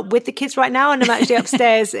because I'm not with the kids right now and I'm actually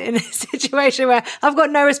upstairs in a situation where I've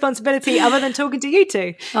got no responsibility other than talking to you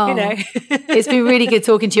two. Oh, you know, it's been really good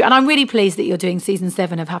talking to you. And I'm really pleased that you're doing season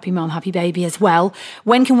 7 of Happy Mum, Happy Baby as well.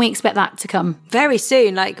 When can we expect that to come? Very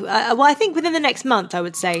soon. I think within the next month, I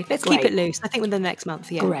would say. Let's keep it loose. I think within the next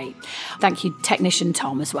month, yeah. Great. Thank you, technician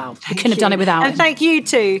Tom, as well. We couldn't have done it without him. And thank you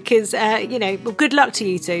too, because, good luck to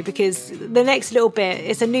you two, because the next little bit,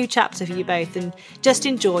 it's a new chapter for you both, and just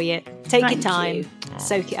enjoy it. Take your time,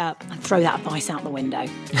 soak it up. And throw that advice out the window.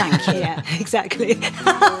 Thank you. Yeah, exactly.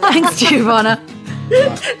 Thanks, Giovanna.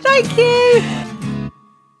 Thank you.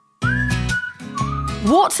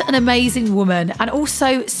 What an amazing woman, and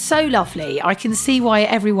also so lovely. I can see why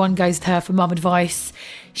everyone goes to her for mum advice.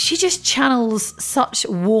 She just channels such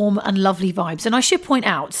warm and lovely vibes. And I should point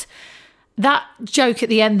out, that joke at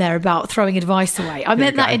the end there about throwing advice away, I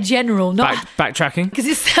meant that in general, not backtracking, because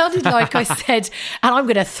it sounded like I said, and I'm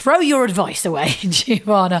going to throw your advice away,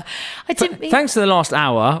 Giovanna. I didn't mean... Thanks to the last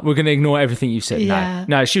hour, we're going to ignore everything you said. Yeah.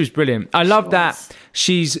 No, she was brilliant. I love that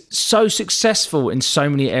she's so successful in so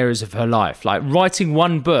many areas of her life. Like writing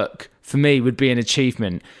one book for me would be an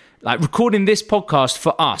achievement. Like recording this podcast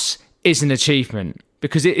for us is an achievement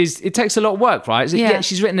because it takes a lot of work, right? Yeah,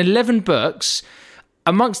 she's written 11 books.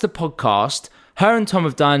 Amongst the podcast, her and Tom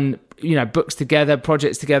have done, books together,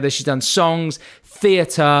 projects together. She's done songs,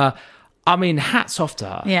 theatre. I mean, hats off to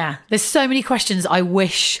her. Yeah, there's so many questions I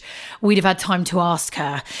wish we'd have had time to ask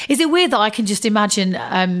her. Is it weird that I can just imagine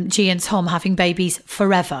G and Tom having babies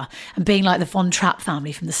forever and being like the Von Trapp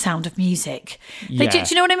family from The Sound of Music? Yeah, do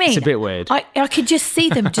you know what I mean? It's a bit weird. I could just see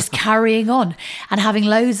them just carrying on and having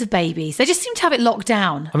loads of babies. They just seem to have it locked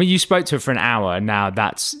down. I mean, you spoke to her for an hour and now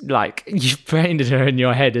that's like, you've painted her in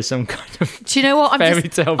your head as some kind of do you know what? fairy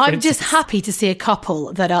tale princess. I'm just happy to see a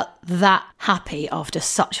couple that are that happy after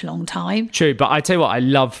such a long time. True, but I tell you what, I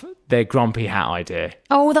love their grumpy hat idea.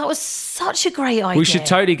 Oh, that was such a great idea. We should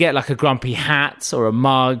totally get like a grumpy hat or a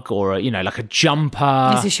mug or like a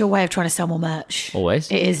jumper. Is this your way of trying to sell more merch?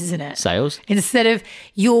 Always. It is, isn't it? Sales. Instead of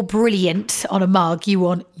 "you're brilliant" on a mug, you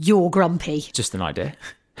want "you're grumpy." Just an idea.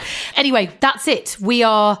 Anyway, that's it. We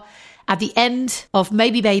are at the end of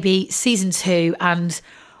Maybe Baby season 2, and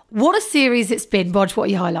what a series it's been. Bodge, what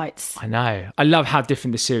are your highlights? I know. I love how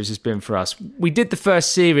different this series has been for us. We did the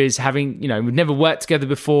first series having, we'd never worked together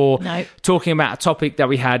before, talking about a topic that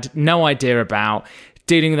we had no idea about,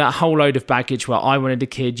 dealing with that whole load of baggage where I wanted a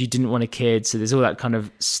kid, you didn't want a kid, so there's all that kind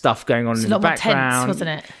of stuff going on in the background. Tense, wasn't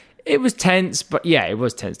it? It was tense, but yeah, it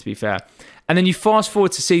was tense to be fair. And then you fast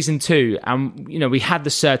forward to season 2 and, we had the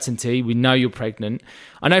certainty, we know you're pregnant.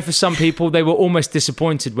 I know for some people, they were almost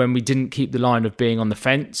disappointed when we didn't keep the line of being on the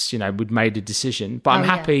fence, we'd made a decision. But I'm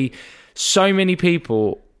happy so many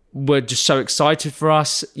people were just so excited for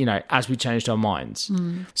us, as we changed our minds.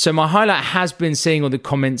 So my highlight has been seeing all the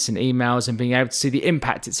comments and emails and being able to see the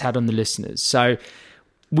impact it's had on the listeners. So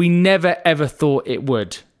we never, ever thought it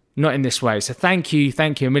would. Not in this way. So thank you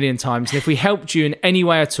a million times. And if we helped you in any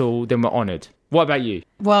way at all, then we're honoured. What about you?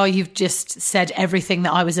 Well, you've just said everything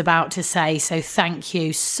that I was about to say. So thank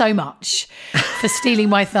you so much for stealing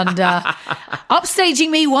my thunder, upstaging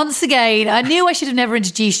me once again. I knew I should have never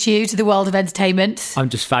introduced you to the world of entertainment. I'm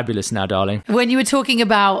just fabulous now, darling. When you were talking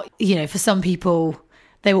about, for some people,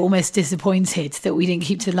 they were almost disappointed that we didn't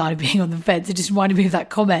keep to the line of being on the fence. It just reminded me of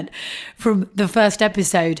that comment from the first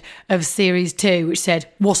episode of series 2, which said,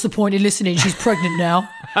 "What's the point in listening? She's pregnant now."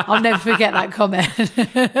 I'll never forget that comment.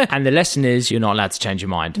 And the lesson is, you're not allowed to change your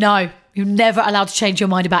mind. No, you're never allowed to change your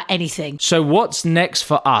mind about anything. So what's next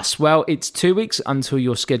for us? Well, it's 2 weeks until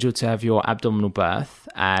you're scheduled to have your abdominal birth.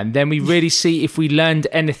 And then we really see if we learned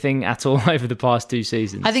anything at all over the past 2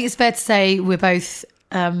 seasons. I think it's fair to say we're both...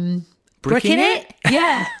 bricking it?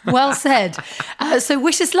 Yeah, well said. So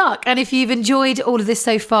wish us luck. And if you've enjoyed all of this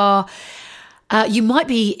so far, you might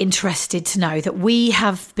be interested to know that we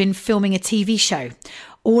have been filming a TV show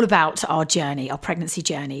all about our journey, our pregnancy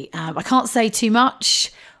journey. I can't say too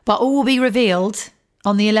much, but all will be revealed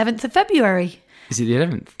on the 11th of February. Is it the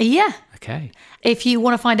 11th? Yeah. Okay. If you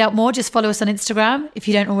want to find out more, just follow us on Instagram if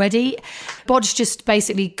you don't already. Bodge just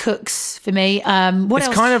basically cooks for me. It's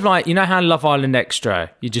else? Kind of like, you know how Love Island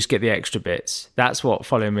Extra, you just get the extra bits. That's what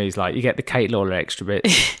Following Me is like. You get the Kate Lawler extra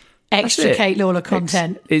bits. Extra Kate Lawler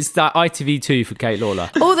content. It's that ITV2 for Kate Lawler.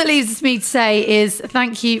 All that leaves me to say is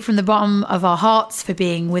thank you from the bottom of our hearts for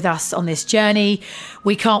being with us on this journey.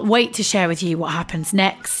 We can't wait to share with you what happens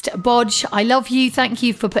next. Bodge, I love you. Thank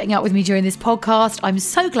you for putting up with me during this podcast. I'm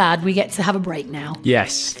so glad we get to have a break now.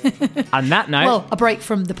 Yes. On that note... Well, a break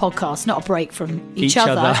from the podcast, not a break from each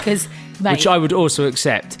other. Which I would also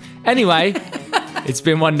accept. Anyway, it's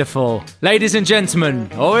been wonderful. Ladies and gentlemen,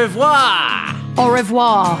 au revoir. Au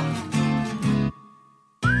revoir.